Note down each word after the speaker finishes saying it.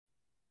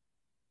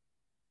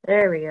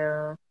There we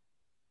go.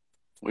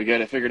 We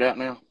got it figured out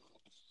now?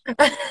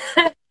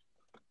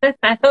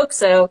 I hope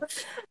so.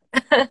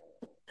 Can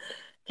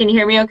you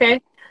hear me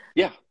okay?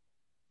 Yeah.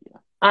 Yeah.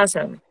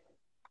 Awesome.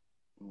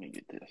 Let me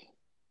get this.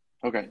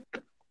 Okay.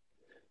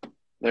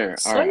 There.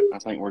 All right. I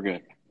Sweet. think we're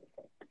good.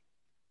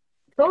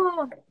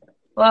 Cool.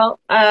 Well,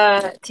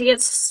 to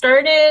get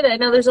started, I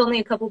know there's only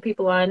a couple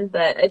people on,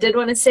 but I did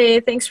want to say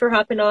thanks for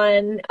hopping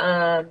on.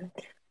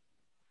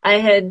 I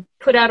had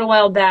put out a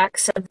while back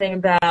something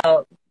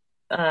about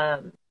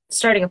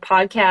starting a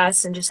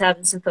podcast and just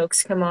having some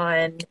folks come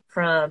on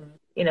from,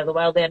 the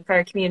wildland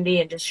fire community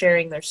and just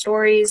sharing their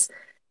stories.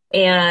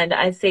 And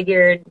I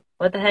figured,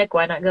 what the heck,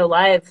 why not go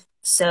live?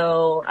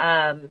 So,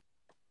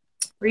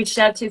 reached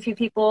out to a few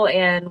people,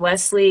 and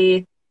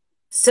Wesley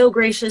so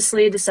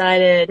graciously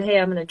decided, hey,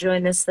 I'm going to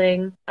join this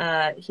thing.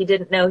 He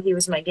didn't know he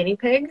was my guinea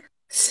pig,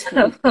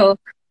 so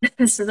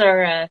this is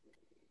our uh,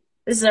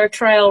 this is our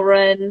trial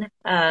run.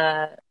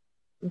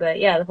 But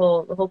yeah, the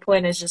whole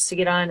point is just to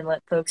get on and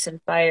let folks in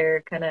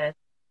fire kind of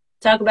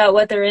talk about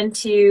what they're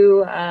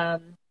into,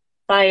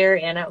 fire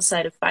and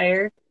outside of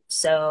fire.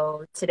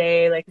 So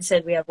today, like I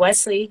said, we have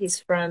Wesley. He's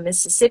from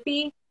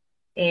Mississippi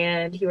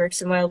and he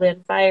works in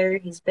wildland fire.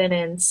 He's been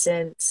in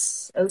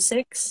since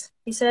 '06,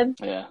 he said.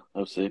 Yeah.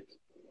 Oh, six.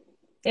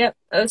 Yep,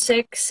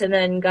 '06, and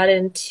then got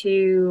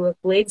into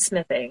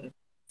bladesmithing.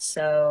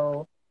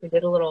 So we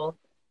did a little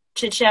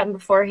chit-chatting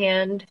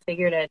beforehand.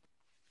 Figured I'd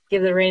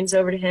give the reins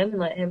over to him and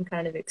let him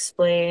kind of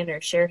explain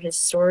or share his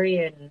story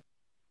and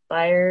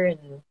fire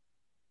and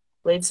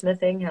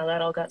bladesmithing, how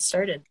that all got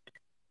started.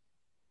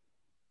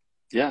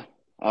 Yeah.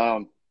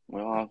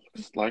 Well,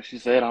 like she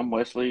said, I'm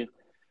Wesley,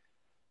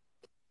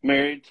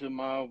 married to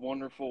my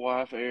wonderful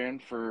wife, Erin,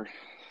 for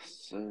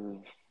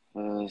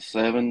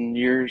 7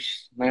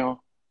 years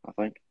now, I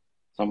think,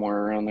 somewhere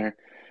around there.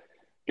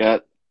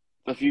 Got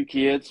a few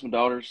kids. My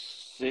daughter's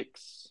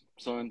 6,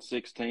 son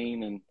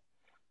 16, and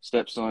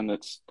stepson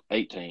that's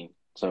 18.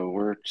 So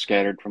we're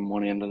scattered from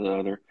one end to the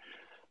other.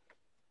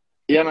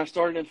 Yeah, and I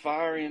started in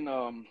fire in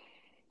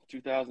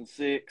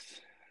 2006,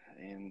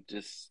 and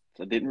just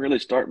I didn't really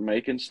start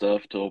making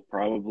stuff till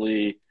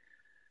probably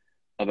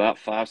about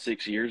 5,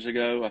 6 years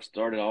ago. I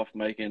started off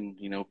making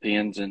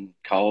pins and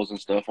cauls and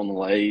stuff on the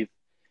lathe,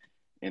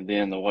 and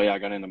then the way I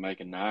got into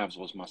making knives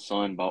was my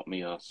son bought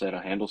me a set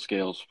of handle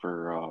scales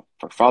for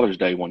Father's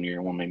Day one year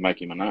and wanted me to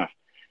make him a knife,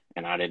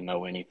 and I didn't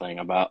know anything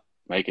about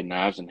making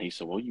knives, and he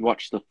said, "Well, you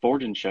watch the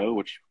forging show,"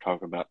 which we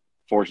talk about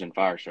forging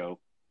fire show,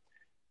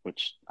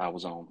 which I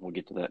was on. We'll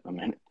get to that in a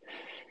minute.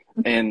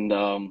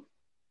 And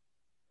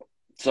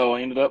so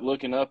I ended up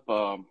looking up.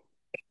 I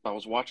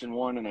was watching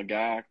one, and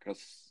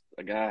because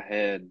a guy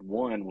had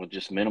one with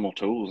just minimal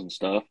tools and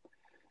stuff,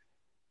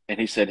 and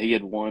he said he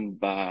had won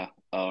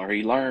or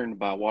he learned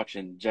by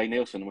watching Jay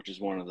Nielsen, which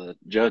is one of the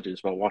judges,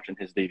 by watching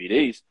his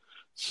DVDs.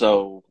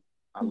 So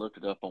I looked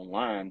it up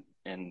online,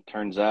 and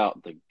turns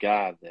out the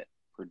guy that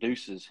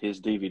produces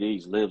his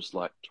DVDs lives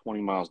like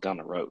 20 miles down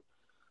the road.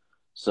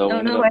 So Oh,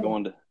 ended no up way.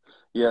 going to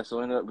Yeah, so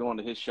ended up going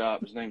to his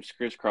shop. His name's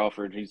Chris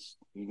Crawford. You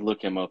can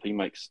look him up. He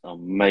makes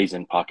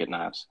amazing pocket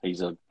knives.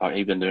 He's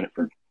been doing it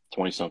for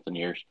 20 something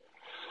years.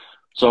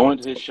 So I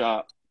went to his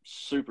shop.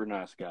 Super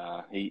nice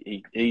guy.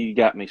 He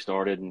got me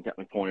started and got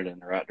me pointed in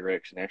the right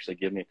direction. Actually,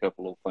 gave me a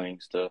couple of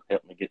things to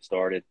help me get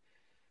started.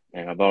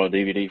 And I bought a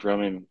DVD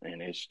from him,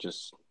 and it's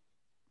just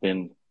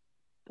been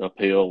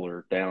uphill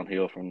or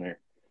downhill from there.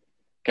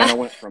 Kind of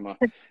went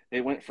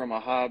from a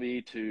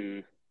hobby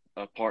to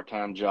a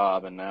part-time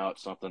job, and now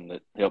it's something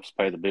that helps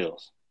pay the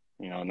bills.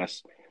 And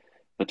that's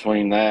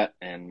between that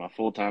and my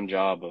full-time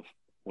job of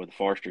with the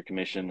Forestry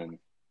Commission and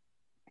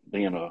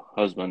being a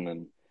husband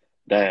and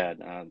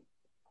dad.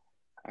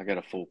 I got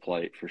a full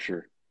plate for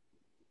sure.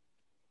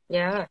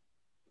 Yeah.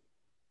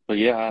 But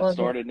yeah, Well,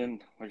 like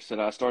I said,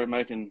 I started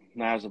making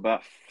knives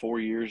about 4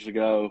 years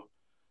ago.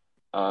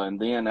 And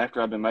then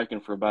after I've been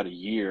making for about a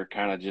year,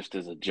 kind of just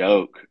as a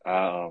joke,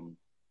 I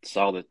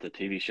saw that the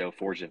TV show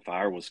Forged in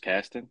Fire was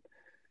casting.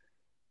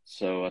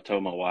 So I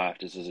told my wife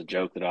just as a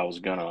joke that I was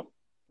gonna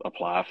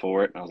apply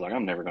for it, and I was like,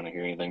 I'm never gonna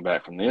hear anything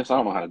back from this. I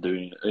don't know how to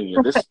do any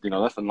of this,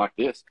 nothing like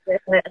this. And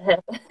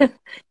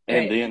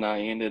right. then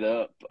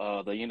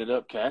they ended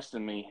up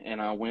casting me,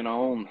 and I went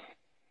on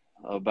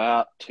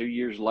about 2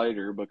 years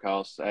later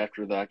because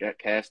after that I got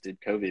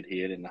casted, COVID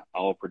hit and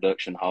all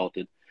production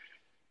halted.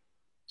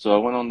 So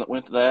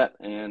went to that,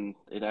 and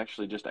it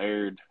actually just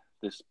aired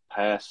this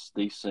past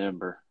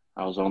December.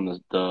 I was on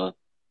the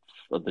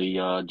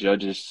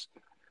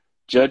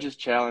Judges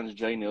Challenge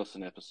Jay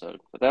Nielsen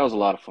episode. But that was a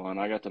lot of fun.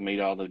 I got to meet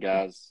all the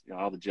guys,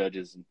 all the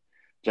judges, and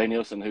Jay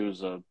Nielsen,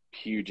 who's a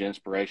huge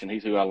inspiration.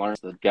 He's who I learned,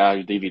 the guy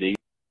who DVD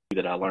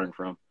that I learned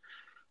from.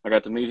 I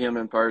got to meet him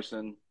in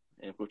person,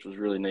 and which was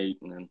really neat,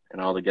 and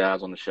all the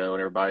guys on the show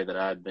and everybody that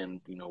I'd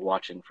been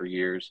watching for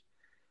years.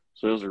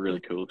 So it was a really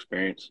cool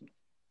experience.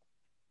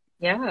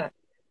 Yeah.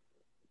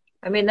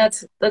 I mean,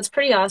 that's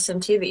pretty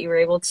awesome too that you were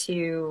able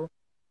to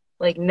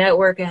like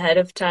network ahead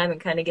of time and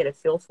kind of get a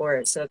feel for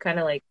it. So it kind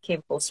of like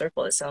came full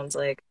circle, it sounds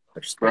like,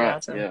 which is pretty Right?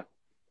 awesome. Yeah.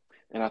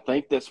 And I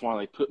think that's why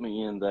they put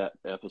me in that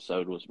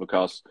episode was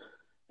because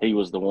he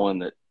was the one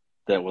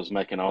that was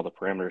making all the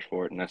parameters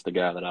for it, and that's the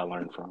guy that I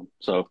learned from.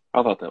 So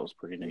I thought that was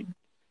pretty neat.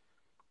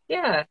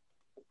 Yeah,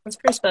 that's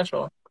pretty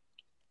special.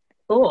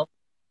 Cool.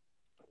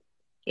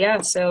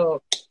 Yeah,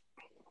 so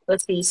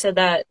let's see, you said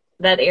that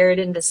aired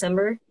in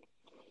December.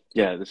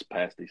 Yeah, this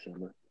past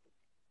December,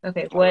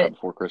 Okay, like right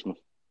before Christmas.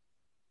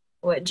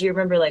 what do you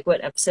remember like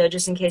what episode,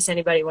 just in case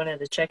anybody wanted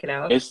to check it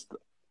out? It's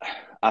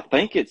I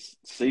think it's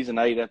season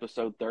 8,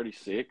 episode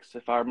 36,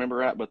 if I remember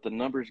right, but the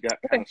numbers got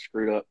kind Okay. of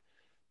screwed up.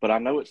 But I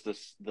know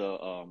it's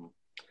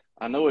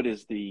I know it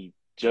is the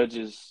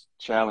Judges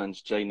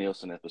Challenge Jay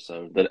Nielsen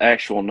episode. The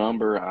actual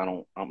number I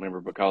don't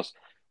remember because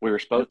it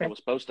Okay. was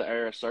supposed to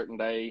air a certain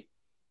day,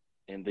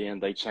 and then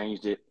they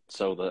changed it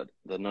so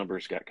the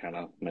numbers got kind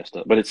of messed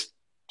up. But it's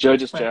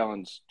Judges Wow,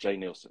 Challenge Jay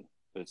Nielsen.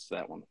 It's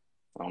that one.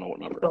 I don't know what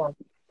number. cool.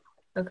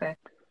 Okay.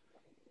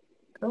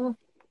 Cool.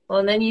 Well,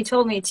 and then you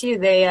told me too,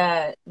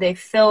 they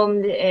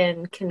filmed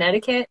in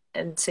Connecticut,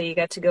 and so you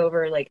got to go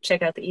over like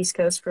check out the East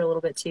Coast for a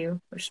little bit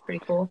too, which is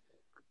pretty cool.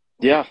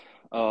 Yeah.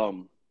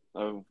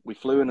 We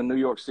flew into New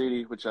York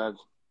City, which I've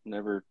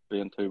never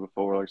been to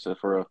before, like I said,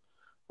 for a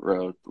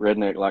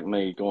redneck like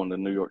me going to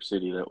New York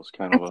City. That was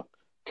kind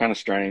of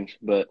strange,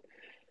 but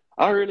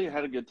I really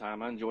had a good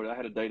time. I enjoyed it. I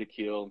had a day to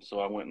kill, so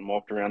I went and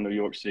walked around New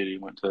York City,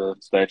 went to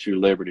Statue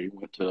of Liberty,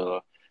 went to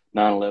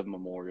 9/11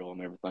 Memorial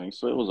and everything.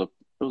 So it was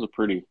a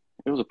pretty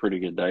it was a pretty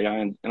good day.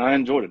 And I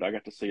enjoyed it. I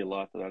got to see a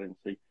lot that I didn't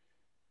see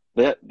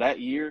that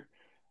year.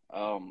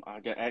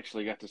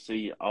 Actually got to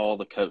see all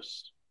the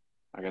coasts.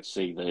 I got to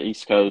see the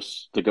East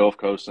Coast, the Gulf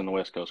Coast, and the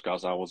West Coast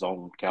because I was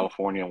on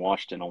California and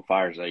Washington on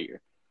fires that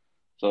year.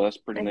 So that's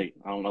pretty neat.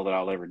 I don't know that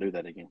I'll ever do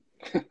that again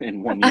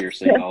in one year,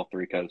 see all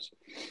three coasts.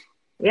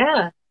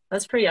 Yeah,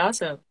 that's pretty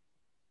awesome.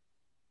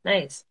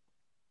 Nice.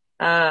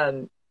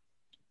 Um,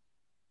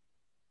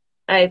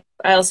 I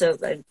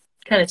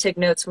kind of took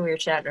notes when we were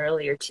chatting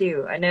earlier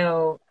too. I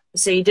know,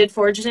 so you did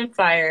Forged in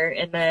Fire,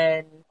 and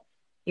then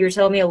you were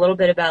telling me a little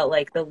bit about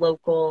like the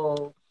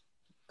local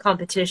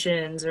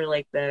competitions or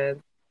like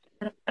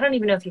I don't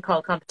even know if you call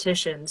it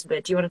competitions,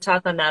 but do you want to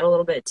talk on that a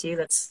little bit too?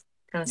 That's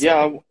kind of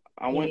Yeah, something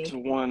I went unique. to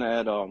one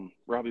at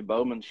Robbie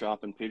Bowman's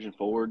shop in Pigeon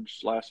Forge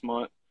last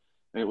month.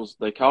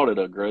 They called it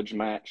a grudge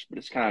match, but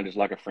it's kind of just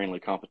like a friendly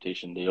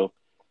competition deal,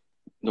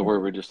 where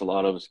we just a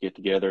lot of us get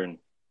together and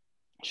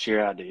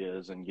share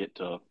ideas and get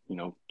to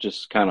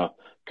just kind of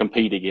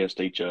compete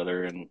against each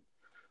other. And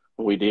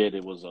what we did,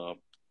 it was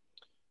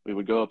we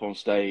would go up on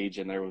stage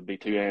and there would be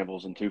two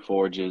anvils and two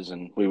forges,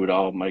 and we would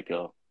all make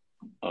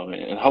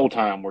and the whole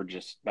time we're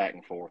just back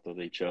and forth with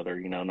each other,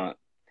 not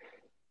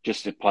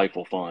just a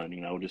playful fun,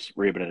 just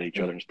ribbing at each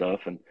other and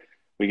stuff. And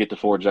we get to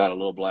forge out a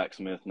little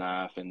blacksmith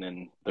knife, and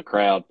then the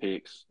crowd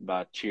picks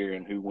by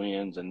cheering who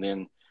wins, and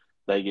then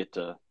they get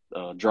to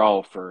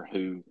draw for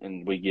who,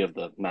 and we give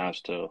the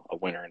knives to a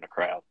winner in the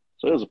crowd.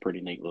 So it was a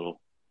neat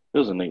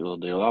little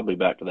deal. I'll be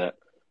back to that.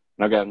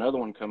 And I got another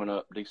one coming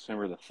up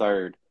December the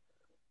 3rd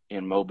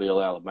in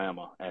Mobile,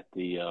 Alabama, at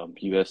the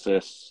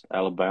USS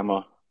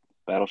Alabama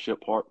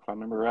Battleship Park, if I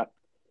remember right.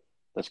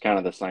 That's kind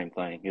of the same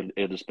thing.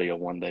 It'll just be a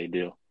 1 day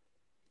deal.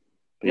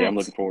 But yeah, I'm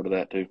looking Nice. forward to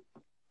that too,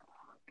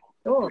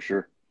 for Cool.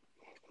 sure.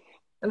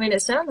 I mean,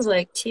 it sounds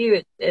like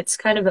too, it's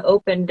kind of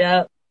opened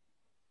up,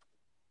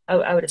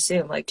 I would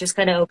assume, like just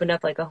kind of opened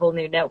up like a whole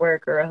new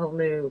network or a whole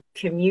new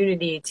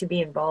community to be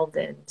involved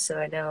in. So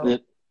I know,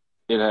 It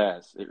it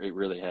has. It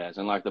really has.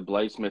 And like the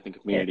bladesmithing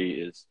yeah,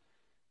 community is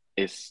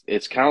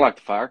it's kind of like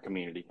the fire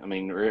community. I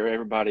mean,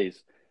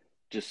 everybody's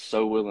just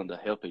so willing to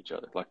help each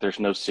other. Like there's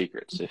no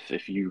secrets.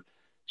 If you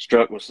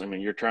struck with, I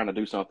mean, you're trying to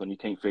do something, you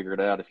can't figure it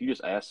out. If you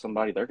just ask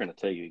somebody, they're going to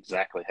tell you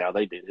exactly how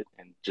they did it,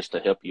 and just to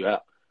help you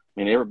out.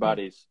 I mean,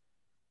 everybody's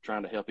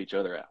trying to help each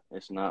other out.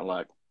 It's not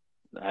like,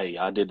 hey,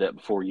 I did that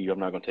before you. I'm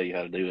not going to tell you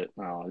how to do it.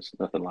 No, it's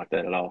nothing like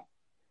that at all.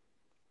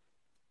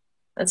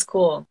 that's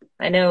cool.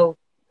 I know,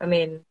 I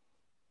mean,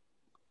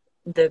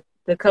 the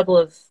couple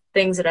of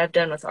things that I've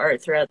done with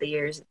art throughout the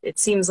years, it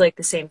seems like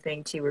the same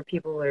thing too, where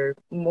people are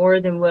more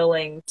than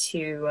willing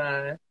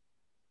to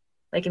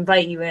like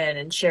invite you in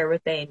and share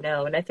what they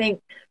know. And I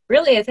think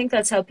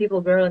that's how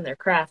people grow in their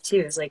craft too,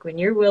 is like when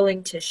you're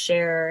willing to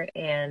share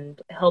and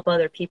help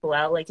other people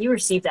out, like you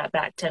receive that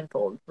back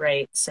tenfold,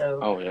 right? So,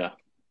 Oh yeah,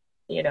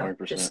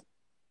 just 100%,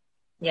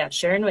 yeah,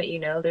 sharing what you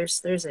know,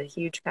 there's a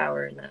huge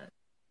power in that.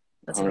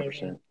 That's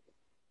amazing. 100%.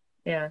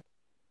 Yeah,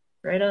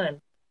 right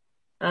on.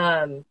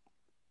 Um,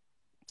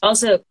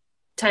 Also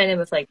tying in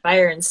with like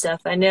fire and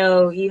stuff, I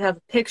know you have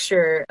a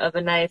picture of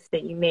a knife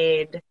that you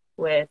made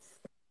with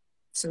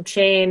some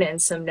chain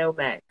and some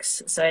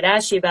Nomex. So I'd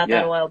asked you about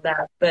that a Yeah, while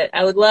back, but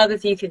I would love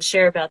if you could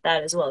share about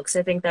that as well, because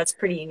I think that's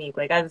pretty unique.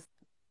 Like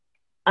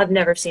I've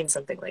never seen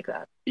something like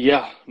that.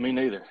 yeah, me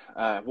neither.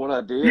 What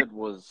I did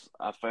was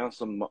I found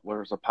there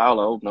was a pile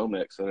of old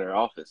Nomex in their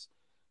office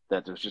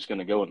that was just going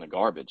to go in the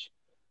garbage.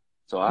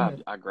 So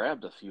Mhm. I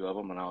grabbed a few of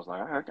them and I was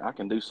like, I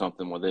can do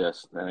something with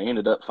this. And I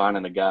ended up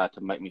finding a guy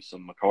to make me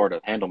some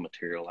micarta handle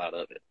material out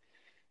of it.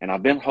 And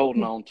I've been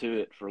holding on to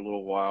it for a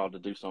little while to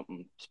do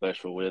something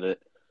special with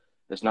it.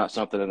 it's not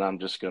something that I'm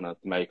just gonna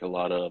make a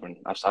lot of, and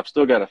I've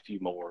still got a few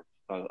more,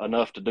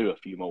 enough to do a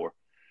few more.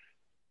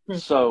 Hmm.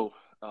 So,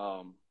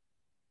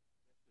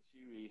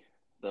 Huey,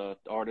 the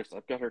artist,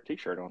 I've got her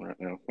T-shirt on right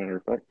now. Matter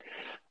of fact,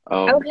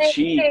 Oh,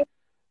 she hey.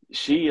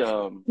 she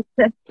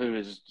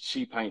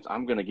she paints.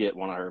 I'm gonna get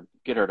her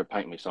to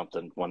paint me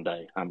something one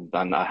day.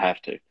 I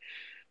have to.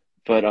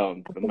 But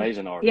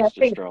amazing Yeah, I artist, just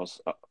think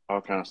draws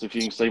all kinds of stuff. If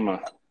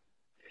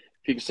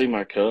you can see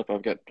my cup,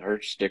 I've got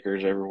her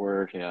stickers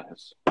everywhere. Yeah,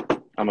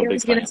 I'm a I big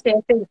was gonna fan. say,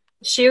 I think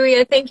Shuey,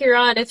 I think you're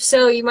on. If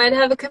so, you might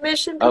have a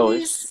commission, Oh,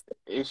 please.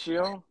 is she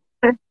on?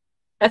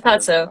 I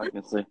thought so. I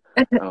can see.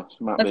 Oh,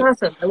 she might That's be.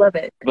 awesome. I love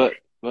it.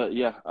 But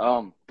yeah,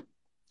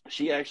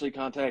 she actually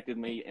contacted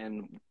me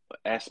and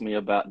asked me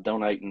about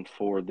donating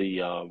for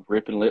the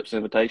Ripping Lips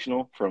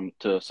Invitational from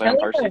to Hell Sam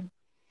yeah. Percy.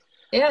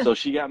 Yeah. So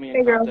she got me in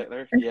Hey, girl. contact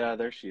there. Yeah,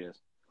 there she is.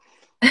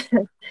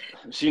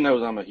 She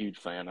knows I'm a huge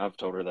fan. I've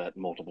told her that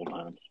multiple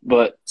times.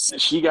 But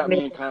she got me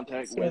in Amazing.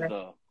 contact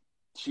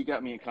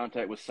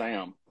Yeah. with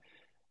Sam.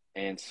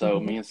 And so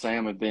Mhm. me and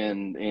Sam have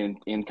been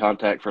in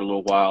contact for a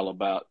little while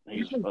about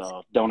he's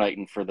Nice.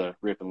 donating for the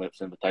Rip and Lips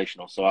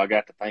Invitational. So I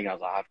got to think, I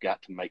was like, I've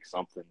got to make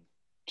something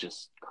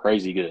just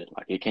crazy good.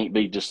 Like it can't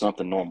be just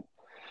something normal.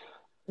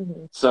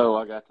 Mhm. So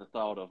I got the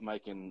thought of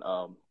making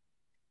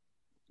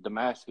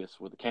Damascus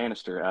with a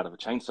canister out of a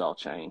chainsaw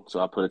chain. So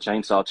I put a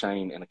chainsaw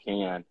chain in a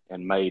can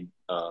and made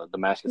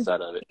Damascus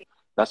out of it.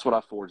 That's what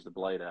I forged the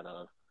blade out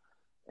of.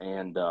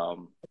 And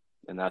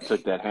I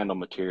took that handle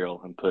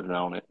material and put it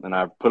on it. And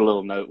I put a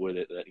little note with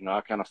it that,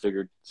 I kind of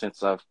figured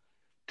since I've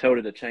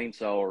toted a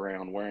chainsaw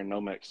around wearing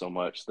Nomex so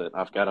much that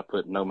I've got to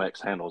put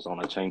Nomex handles on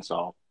a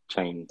chainsaw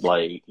chain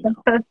blade.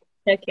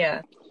 Heck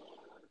yeah.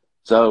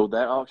 So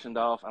that auctioned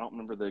off. I don't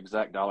remember the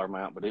exact dollar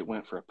amount, but it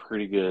went for a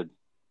pretty good.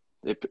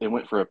 It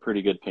went for a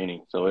pretty good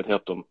penny. So it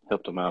helped them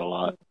out a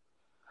lot.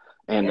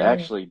 And Yeah.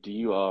 actually,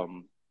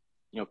 do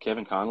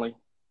Kevin Conley,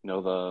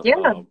 Yeah.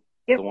 the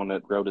Yep. one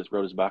that rode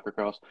his bike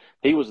across?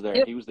 He was there.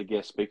 Yep. He was the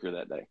guest speaker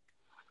that day.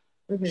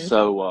 Hmm.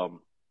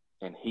 So,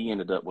 and he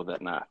ended up with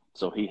that knife.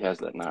 So he has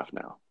that knife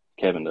now.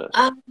 Kevin does.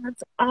 Oh,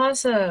 that's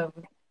awesome.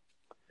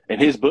 And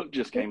his book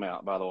just came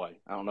out, by the way.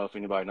 I don't know if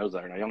anybody knows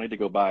that or not. Y'all need to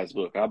go buy his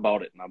book. I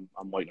bought it and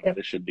I'm waiting on it. Yep.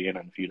 It should be in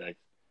a few days.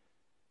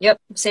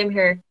 Yep. Same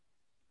here.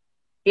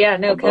 Yeah,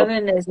 no, Above.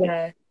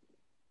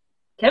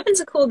 Kevin's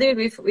a cool dude.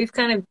 We've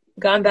kind of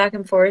gone back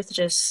and forth,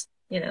 just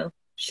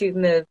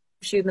shooting the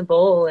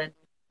bull, and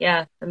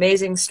yeah,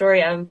 amazing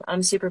story.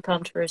 I'm super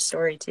pumped for his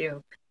story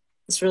too.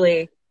 It's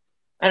really,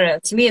 I don't know.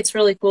 To me, it's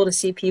really cool to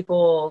see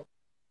people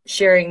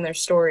sharing their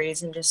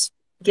stories and just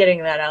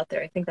getting that out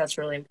there. I think that's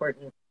really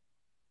important.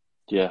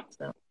 Yeah.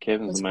 So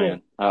Kevin's the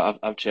that's cool. man.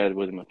 I've chatted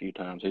with him a few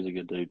times. He's a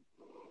good dude.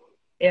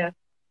 Yeah,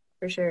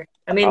 for sure.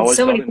 I I mean, always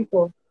so told many him,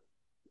 people.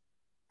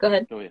 Go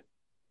ahead. go ahead.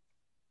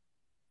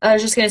 I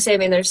was just gonna say, I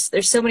mean, there's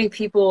so many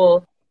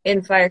people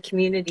in fire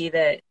community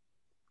that,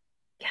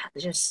 yeah,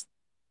 just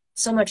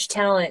so much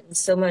talent and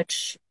so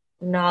much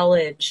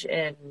knowledge,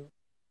 and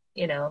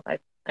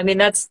I mean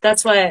that's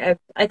why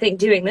I think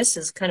doing this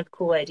is kind of a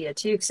cool idea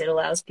too, because it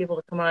allows people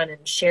to come on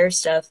and share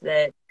stuff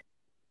that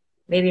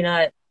maybe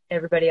not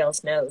everybody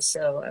else knows.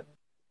 So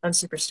I'm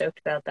super stoked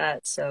about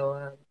that.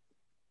 So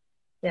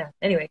yeah.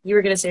 Anyway, you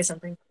were gonna say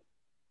something.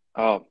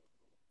 Oh,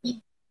 I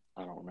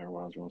don't remember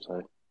what I was going to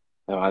say.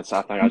 No,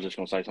 think I was just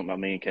going to say something about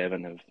me and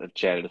Kevin have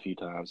chatted a few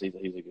times. He's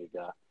a good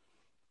guy.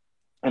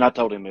 And I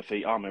told him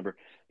I remember,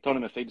 told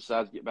him if he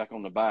decides to get back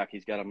on the bike,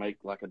 he's got to make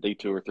like a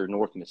detour through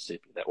North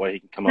Mississippi. That way he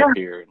can come up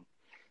Yeah, here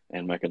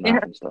and make a yeah,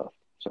 knife and stuff.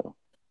 So,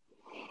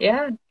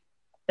 yeah.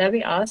 That'd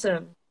be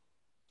awesome.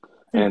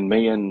 Hmm. and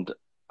me and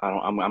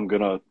I'm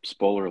gonna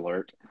spoiler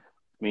alert.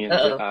 Me and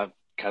Uh-oh. I've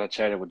kind of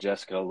chatted with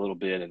Jessica a little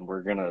bit, and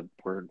we're gonna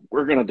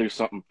do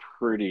something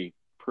pretty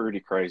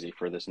crazy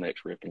for this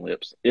next Rip and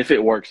Lips if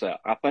it works out.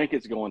 I think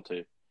it's going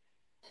to,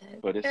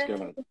 but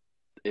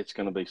it's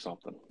gonna be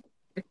something.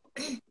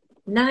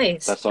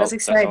 Nice. That's That's all.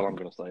 That's all I'm exciting.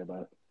 gonna say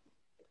about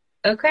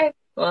Okay.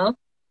 Well,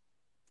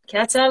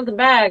 cat's out of the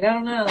bag. I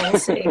don't know. We'll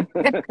see.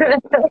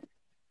 it.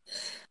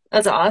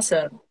 That's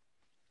awesome.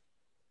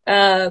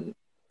 Um,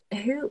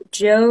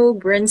 Joe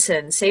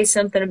Brinson, say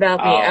something about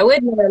me. I Oh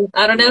would know him.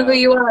 I don't know who yeah,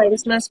 you my are. buddy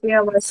This Joe. must be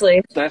on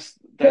Wesley. That's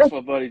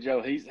my buddy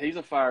Joe. He's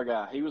a fire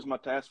guy. He was my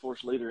task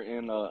force leader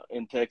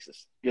in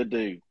Texas. Good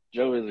dude.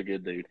 Joe is a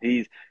good dude.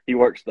 He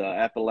works the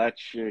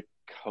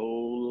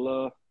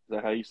Apalachicola. Is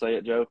that how you say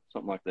it, Joe?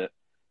 Something like that.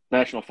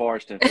 National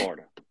Forest in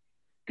Florida.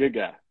 Good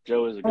guy.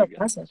 Joe is a Oh, good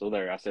guy. awesome. So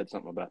there, I said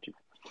something about you.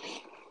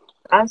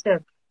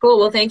 Awesome. Cool.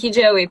 Well, thank you,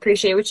 Joe. We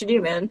appreciate what you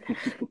do, man.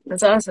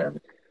 That's awesome.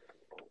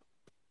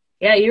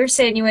 Yeah, you were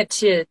saying you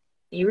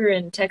were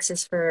in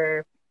Texas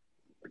for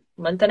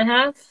a month and a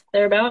half,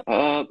 thereabout?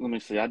 Let me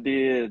see. I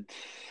did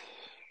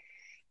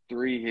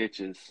 3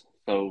 hitches.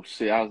 So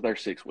see, I was there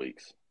 6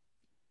 weeks.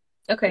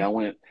 Yeah, Okay. I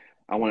went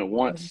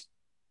once,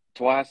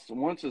 twice.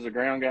 Once as a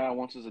ground guy,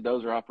 once as a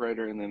dozer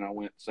operator, and then I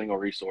went single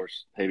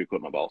resource heavy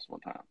equipment boss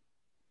one time.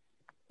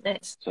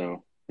 Nice.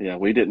 So yeah,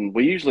 we didn't.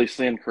 We usually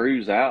send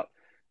crews out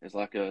as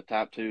like a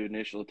type 2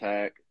 initial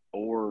attack,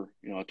 or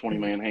a 20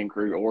 man hand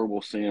crew, or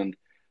we'll send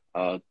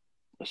uh,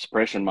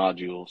 suppression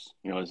modules.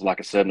 It's like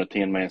a 7 to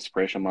 10 man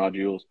suppression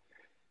modules.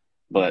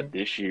 But Mhm.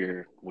 this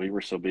year we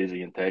were so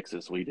busy in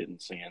Texas, we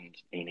didn't send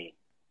any.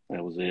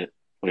 That was it.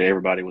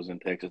 Everybody was in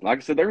Texas. Like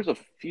I said, there was a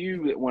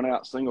few that went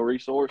out single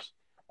resource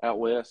out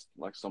west,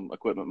 like some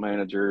equipment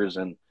managers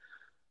and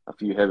a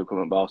few heavy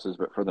equipment bosses.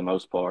 But for the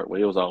most part,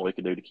 it was all we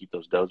could do to keep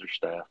those dozer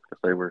staff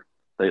because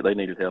they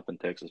needed help in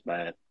Texas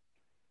bad.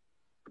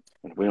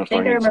 And if we I don't start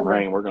think I getting some remember.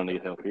 rain, we're going to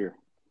need help here.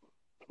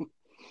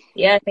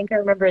 Yeah, I think I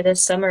remember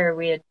this summer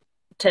we had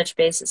touched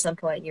base at some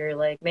point. You were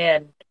like,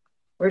 "Man,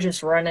 we're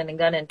just running and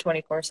gunning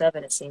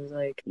 24/7." It seems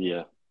like.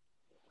 Yeah,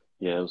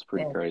 yeah, it was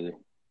pretty Yeah. crazy.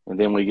 And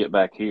then we get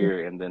back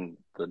here, and then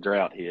the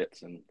drought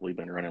hits, and we've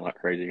been running like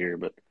crazy here.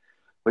 But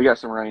we got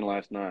some rain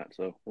last night,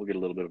 so we'll get a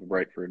little bit of a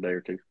break for a day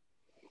or two.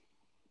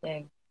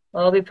 Dang.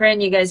 Well, I'll be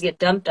praying you guys get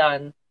dumped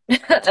on.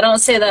 I don't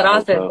say that I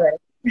hope often, so.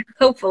 but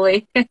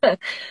hopefully. Yeah,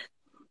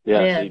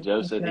 see, Man.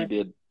 Joe said he Okay.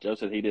 did. Joe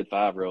said he did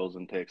 5 rolls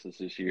in Texas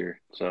this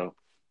year, so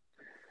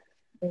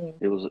Mm.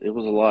 it was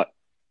a lot.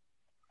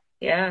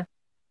 Yeah.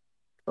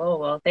 Cool.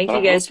 Well, thank But I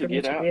you hope guys to for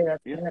get what you out. do.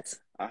 That's Yeah, nuts.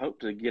 I hope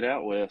to get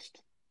out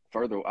west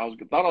further.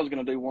 Thought I was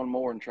going to do one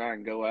more and try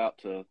and go out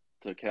to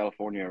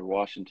California or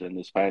Washington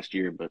this past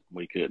year, but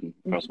we couldn't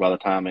because Mhm. by the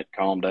time it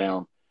calmed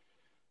down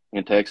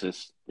in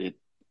Texas, it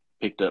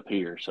picked up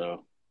here.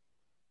 So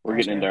we're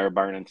getting into Gotcha. our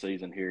burning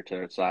season here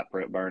to site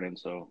prep burning.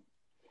 So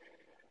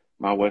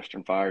my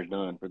Western fire's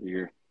done for the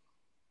year.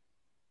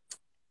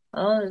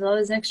 Well, there's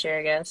always next year,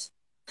 I guess.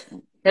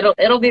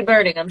 It'll be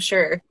burning, I'm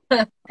sure.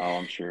 Oh,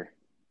 I'm sure.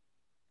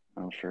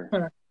 I'm sure.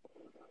 Huh.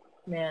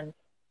 Man.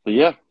 But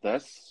yeah,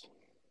 that's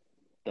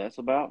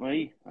about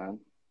me. I'm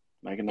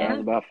making knives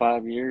Yeah. about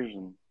 5 years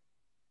and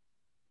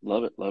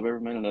love it. Love every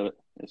minute of it.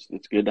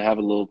 It's good to have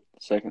a little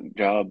second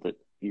job that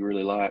you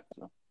really like.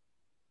 So.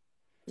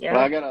 But Yeah.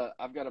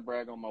 I've got to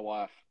brag on my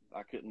wife.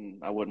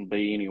 I wouldn't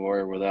be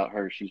anywhere without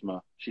her. She's my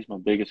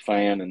biggest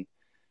fan, and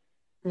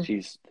Mm.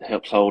 she's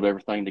helps hold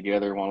everything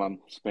together while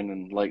I'm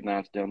spending late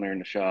nights down there in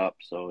the shop.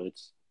 So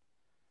it's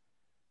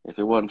if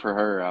it wasn't for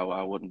her,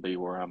 I wouldn't be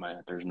where I'm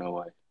at. There's no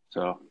way.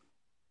 So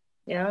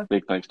Yeah.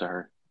 big thanks to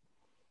her.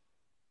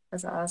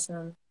 That's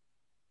awesome.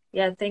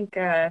 Yeah, I think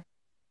I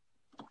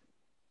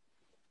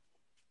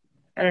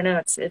don't know,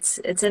 it's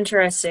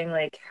interesting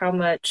like how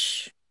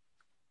much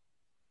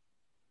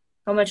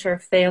our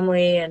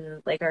family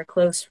and like our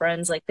close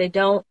friends like they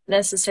don't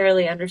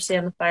necessarily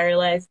understand the fire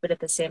life, but at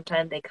the same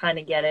time they kind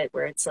of get it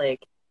where it's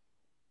like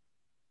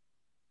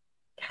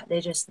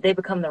they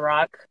become the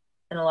rock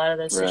in a lot of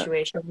those Right.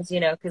 situations,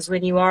 because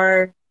when you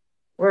are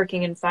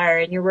working in fire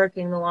and you're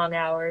working the long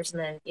hours and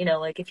then,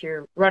 like if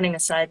you're running a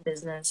side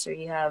business or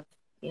you have,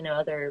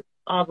 other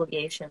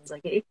obligations,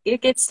 like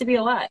it gets to be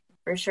a lot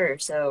for sure.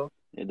 So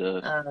It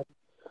does. um,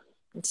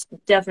 it's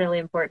definitely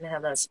important to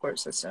have that support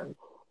system.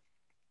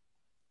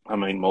 I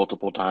mean,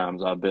 multiple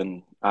times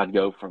I'd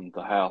go from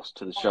the house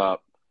to the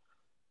shop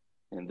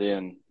and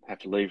then have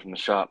to leave from the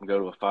shop and go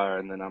to a fire,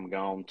 and then I'm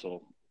gone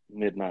till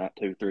midnight,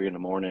 2, 3 in the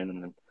morning,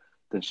 and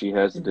then she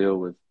has to Mhm. deal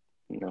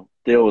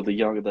with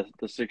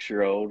the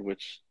 6-year-old,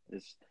 which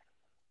is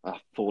a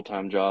full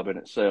time job in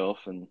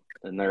itself, and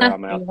there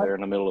I'm out Yep. there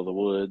in the middle of the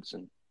woods,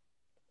 and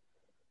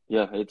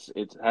yeah, it's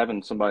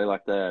having somebody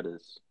like that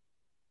is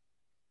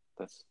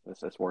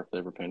that's worth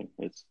every penny.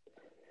 It's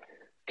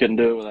couldn't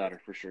do it without her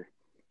for sure.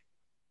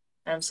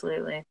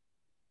 Absolutely.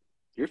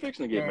 You're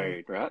fixing to get Man.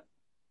 married, right?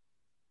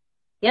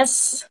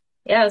 Yes.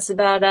 Yeah, it's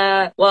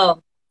about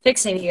well,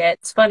 fixing to get.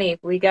 It's funny.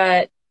 We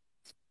got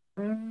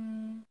I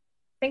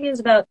think it was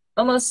about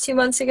almost 2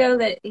 months ago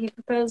that he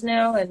proposed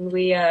now, and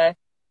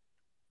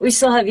we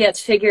still have yet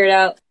to figure it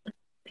out.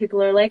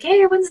 People are like,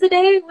 "Hey, when's the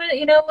day?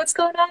 What's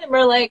going on?" And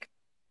we're like,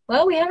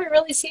 "Well, we haven't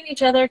really seen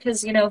each other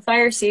because,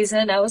 fire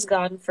season. I was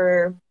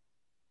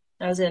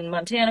in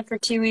Montana for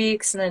 2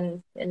 weeks and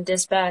then in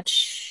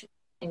dispatch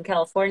in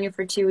California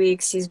for 2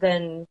 weeks. He's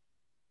been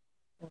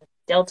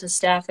Delta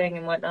staffing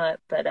and whatnot,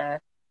 but I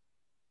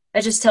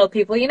just tell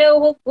people,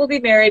 we'll be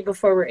married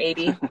before we're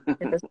 80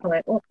 at this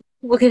point.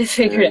 We'll get it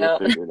Yeah, figured you'll out."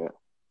 figure it out.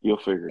 You'll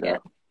figure it Yeah.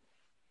 out.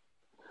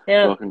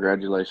 Yeah. Well,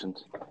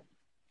 congratulations.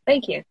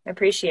 Thank you. I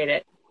appreciate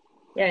it.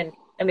 Yeah, and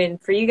I mean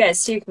for you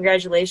guys too,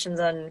 congratulations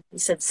on you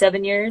said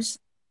 7 years.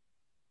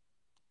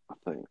 I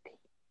think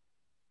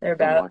They're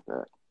something about. like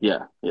that.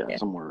 Yeah, yeah, Yeah.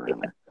 somewhere Yeah.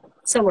 around there.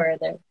 Somewhere in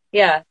there.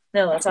 Yeah.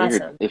 No, I that's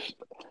figured awesome. if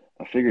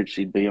I figured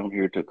she'd be on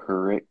here to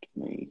correct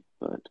me,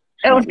 but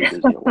she Oh might be busy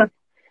at no. work.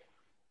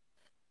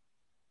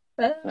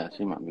 Yeah,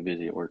 she might be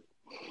busy at work.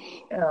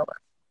 Oh.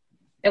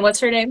 And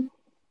what's her name?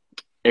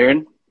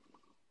 Aaron?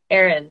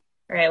 Erin.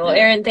 All right. Well,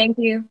 Yeah. Erin, thank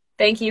you.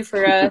 Thank you for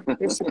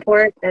your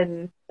support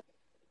and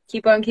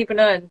keep on keeping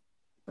on.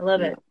 I love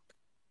Yeah. it.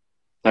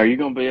 Are you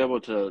gonna be able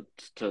to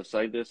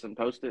save this and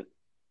post it?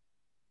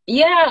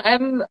 Yeah,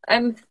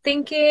 I'm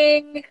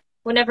thinking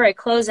whenever I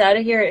close out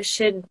of here, it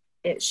should,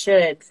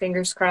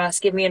 fingers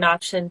crossed, give me an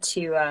option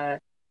to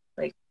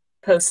like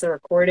post the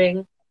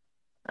recording.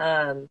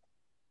 Um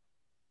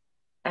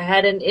I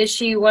had an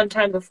issue one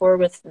time before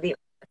with the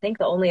think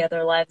the only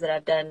other live that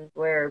I've done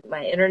where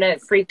my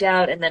internet freaked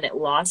out and then it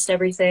lost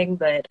everything,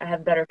 but I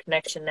have better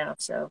connection now,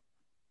 so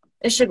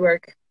it should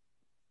work.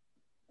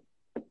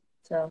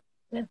 So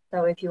yeah,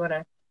 that way if you want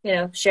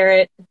to, share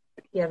it,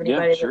 if you have Yeah,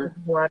 anybody that sure.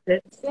 doesn't watch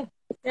it, yeah,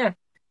 yeah.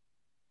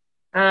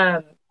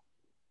 Um,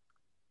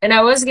 and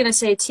I was gonna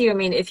say too, I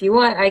mean, if you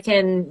want, I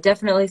can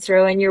definitely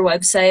throw in your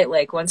website,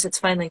 like once it's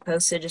finally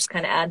posted, just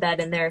kind of add that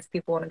in there if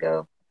people want to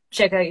go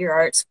check out your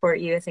art, support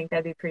you. I think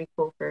that'd be pretty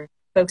cool for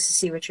folks to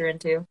see what you're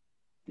into.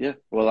 Yeah.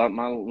 Well,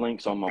 my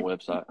link's on my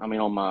website. I mean,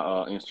 on my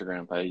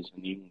Instagram page,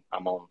 and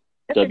I'm on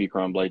Okay. W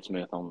Crumb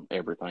Bladesmith on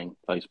everything: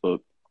 Facebook,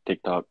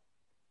 TikTok,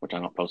 which I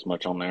don't post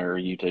much on there, or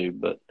YouTube,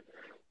 but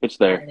it's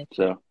there. Alrighty.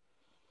 So,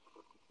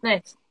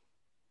 Nice.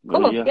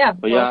 but Cool. Yeah.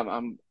 but yeah,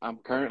 Well, I'm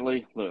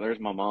currently look. There's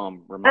my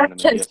mom reminding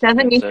me. after Yes, it's been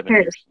 7 7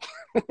 years.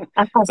 years.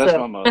 That's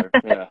Awesome. my mother.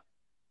 Yeah.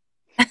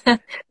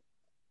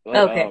 But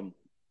Okay.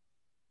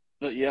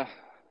 yeah.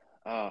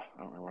 I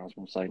don't remember what I was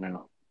going to say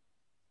now.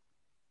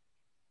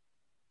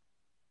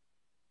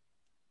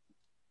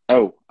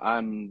 Oh,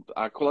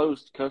 I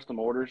closed custom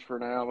orders for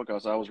now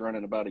because I was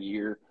running about a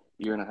year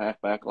and a half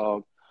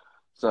backlog.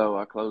 So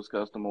I closed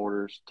custom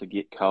orders to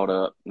get caught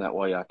up. And that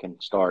way I can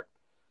start.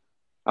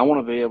 I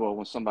want to be able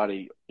when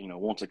somebody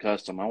wants a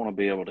custom, I want to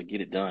be able to get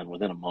it done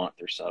within a month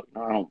or so.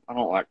 I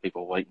don't like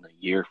people waiting a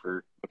year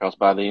for because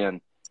by then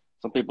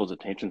some people's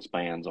attention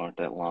spans aren't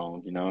that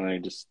long, and they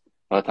just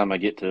by the time I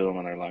get to them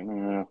and they're like,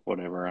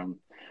 whatever,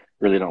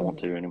 really don't want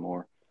Mhm. to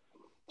anymore.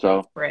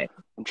 So Right.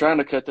 I'm trying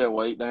to cut that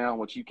weight down,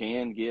 which you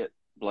can get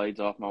blades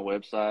off my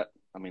website.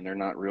 I mean, they're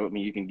not real. I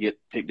mean, you can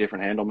pick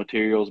different handle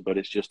materials, but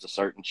it's just a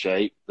certain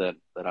shape that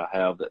I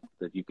have that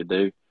you could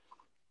do.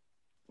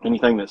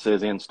 Anything that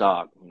says in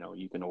stock,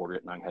 you can order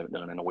it and I can have it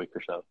done in a week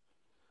or so.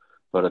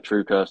 But a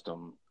true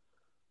custom,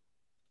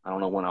 I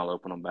don't know when I'll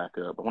open them back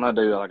up. But when I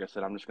do, like I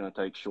said, I'm just going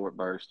to take short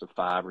bursts of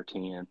 5 or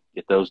 10,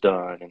 get those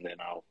done, and then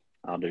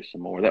I'll do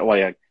some more. That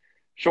way, I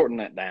shorten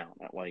that down.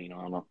 That way,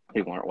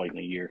 people aren't waiting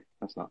a year.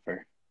 That's not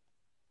fair.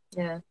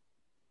 Yeah.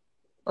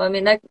 Well, I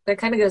mean, that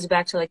kind of goes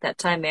back to like that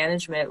time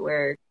management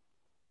where,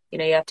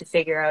 you have to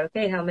figure out,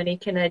 okay, how many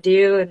can I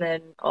do? And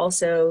then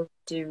also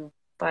do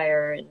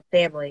fire and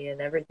family and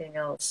everything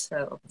else.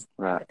 So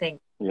Right. I think,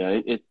 Yeah,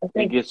 I it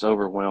think, gets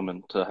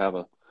overwhelming to have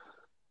a.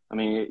 I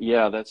mean,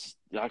 yeah,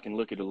 I can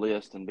look at a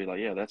list and be like,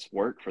 yeah, that's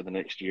work for the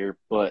next year,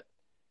 but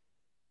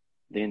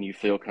then you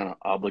feel kind of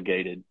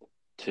obligated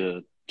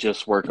to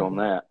just work on mhm,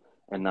 that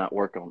and not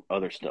work on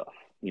other stuff,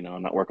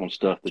 not work on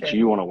stuff that sure.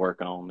 you want to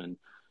work on. And,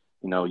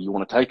 you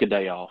want to take a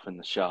day off from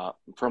the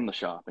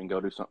shop and go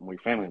do something with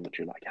your family, but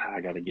you're like, I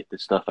got to get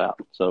this stuff out.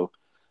 So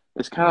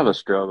it's kind of a Mhm.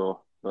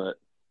 struggle, but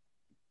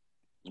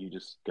you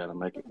just got to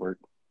make it work.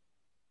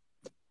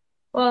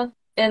 Well,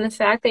 and the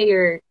fact that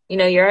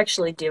you're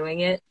actually doing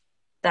it,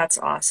 that's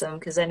awesome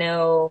because I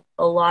know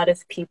a lot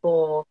of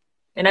people,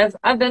 and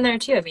I've been there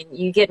too. I mean,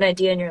 you get an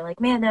idea and you're like,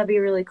 man, that'd be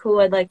really cool.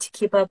 I'd like to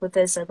keep up with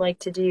this. I'd like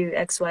to do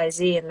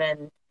XYZ, and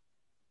then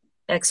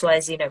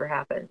XYZ never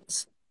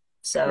happens.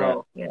 Right.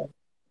 So,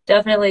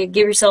 definitely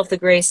give yourself the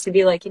grace to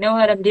be like, you know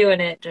what, I'm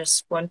doing it,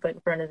 just one foot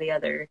in front of the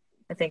other.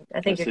 I think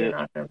you're That's doing it.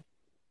 awesome.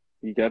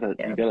 You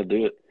Yeah. gotta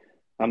do it.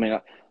 I mean,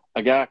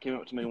 a guy came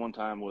up to me one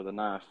time with a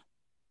knife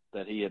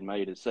that he had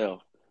made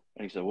himself,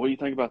 and he said, "What do you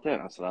think about that?"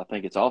 And I said, "I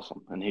think it's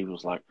awesome." And he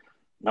was like,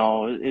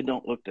 "No, it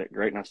don't look that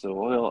great." And I said,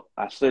 "Well,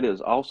 I said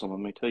it's awesome. Let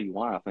me tell you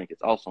why I think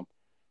it's awesome.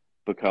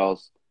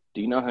 Because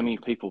do you know how many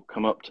people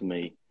come up to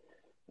me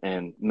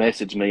and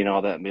message me and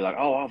all that and be like,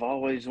 "Oh, I've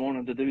always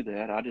wanted to do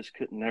that. I just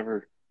couldn't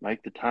never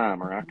make the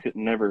time, or I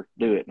couldn't never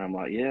do it." And I'm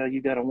like, "Yeah,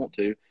 you gotta want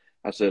to."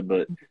 I said,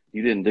 "But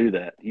you didn't do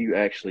that. You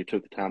actually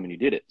took the time and you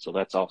did it. So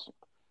that's awesome."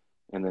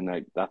 And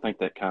then I think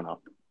that kind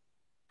of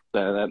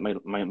that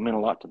meant a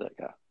lot to that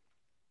guy.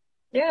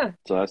 Yeah.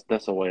 So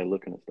that's a way of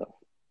looking at stuff.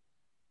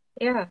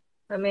 Yeah.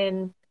 I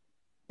mean,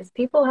 if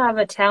people have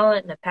a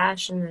talent and a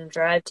passion and a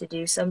drive to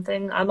do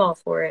something, I'm all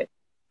for it.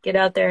 Get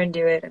out there and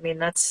do it. I mean,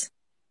 that's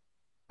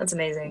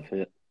amazing. That's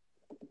it.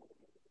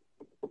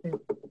 Mm.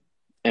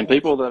 And Yes.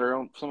 people that are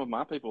on some of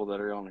my people that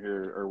are on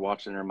here or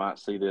watching or might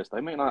see this,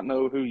 they may not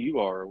know who you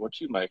are or what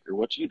you make or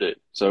what you do.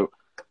 So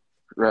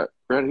right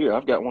here,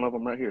 I've got one of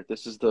them right here.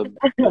 This is the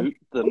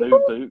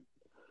new boot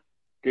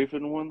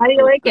goofing one, How do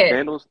you like the it?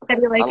 candles. How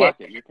do you I like it?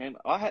 like it. Your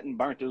candle. I hadn't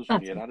burnt this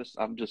one yet.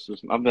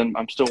 Awesome.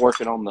 I'm still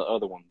working on the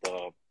other one,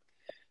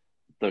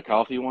 the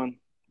coffee one,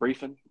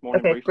 morning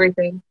Okay, briefing.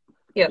 briefing.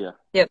 Yep. Yeah.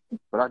 Yep.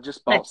 But I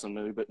just bought Nice. some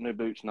new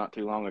boots not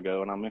too long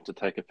ago, and I meant to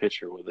take a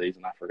picture with these,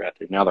 and I forgot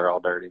to. Now they're all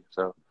dirty.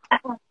 So,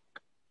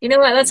 You know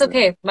what? That's but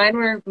okay. Mine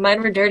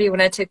were dirty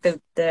when I took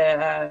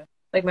the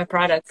like my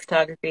product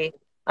photography.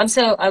 I'm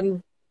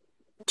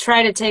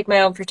trying to take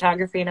my own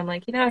photography and I'm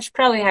like, I should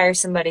probably hire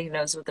somebody who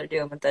knows what they're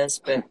doing with this,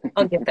 but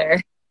I'll get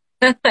there.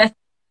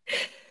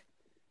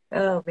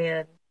 Oh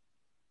man.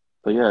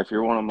 but yeah, if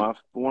you're one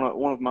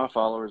of my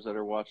followers that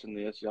are watching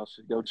this, y'all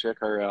should go check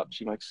her out.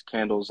 She makes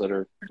candles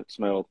that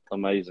smell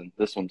amazing.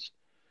 This one's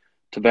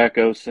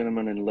tobacco,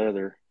 cinnamon, and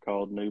leather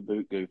called New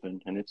Boot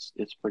Goofing, and it's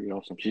pretty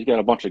awesome. She's got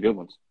a bunch of good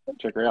ones.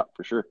 Check her out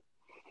for sure.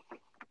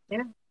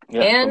 Yeah.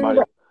 Yeah,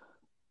 And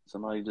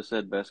somebody just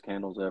said best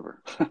candles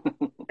ever.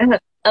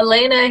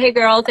 Elena, hey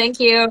girl, thank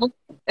you.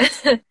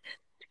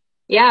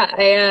 Yeah,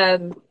 I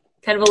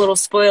kind of a little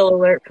spoil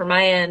alert for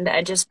my end.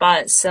 I just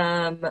bought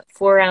some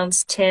 4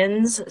 ounce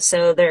tins,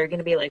 so they're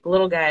gonna be like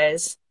little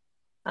guys.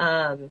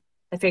 I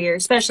figure,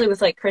 especially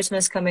with like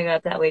Christmas coming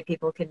up, that way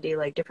people can do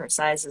like different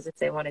sizes if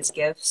they want as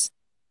gifts.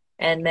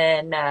 And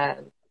then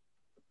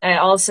I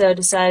also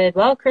decided,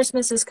 well,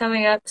 Christmas is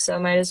coming up, so I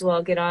might as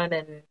well get on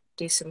and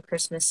do some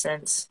Christmas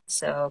scents.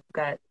 So I've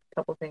got a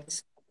couple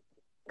things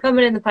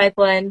coming in the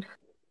pipeline.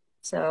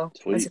 So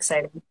that's Sweet.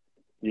 exciting.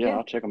 Yeah, Yeah,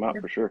 I'll check them out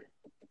yeah, for sure.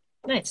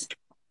 nice.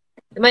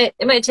 It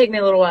might take me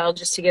a little while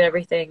just to get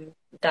everything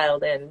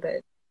dialed in,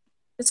 but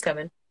it's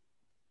coming.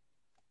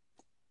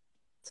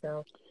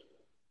 So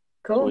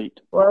cool. Sweet.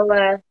 Well,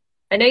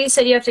 I know you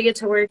said you have to get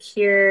to work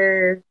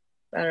here,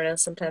 I don't know,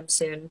 sometime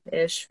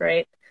soon-ish,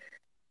 right?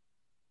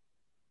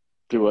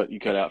 Do what? You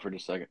cut out for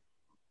just a second.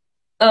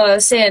 Oh, I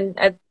was saying,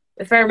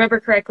 if I remember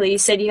correctly, you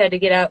said you had to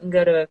get out and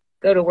go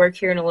to work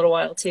here in a little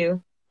while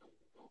too.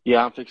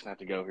 Yeah, I'm fixing to have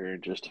to go here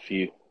in just a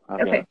few. I've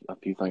got Okay. a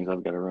few things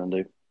I've got to run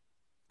do.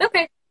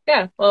 Okay.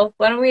 Yeah. Well,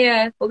 why don't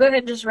we'll go ahead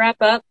and just wrap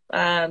up.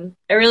 I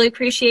really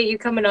appreciate you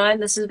coming on.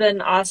 This has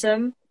been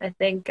awesome. I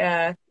think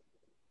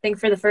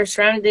for the first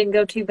round it didn't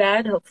go too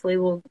bad. Hopefully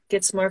we'll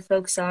get some more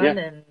folks Yeah, on,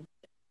 and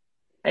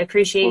I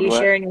appreciate we're you glad.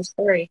 sharing your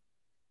story.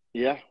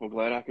 Yeah, we're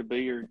glad I could be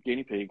your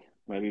guinea pig.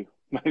 Maybe,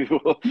 maybe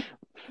we'll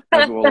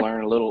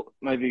learn a little.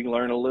 Maybe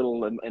learn a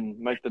little and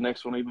make the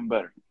next one even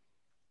better.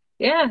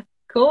 Yeah,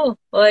 cool.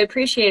 Well, I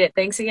appreciate it.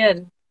 Thanks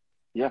again.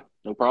 Yeah,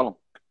 no problem.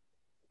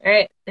 All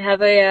right.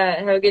 Have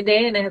a good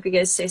day, and I hope you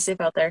guys stay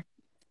safe out there.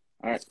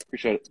 All right,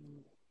 appreciate it.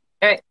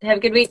 All right. Have a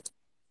good week.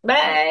 All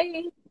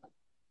right. Bye.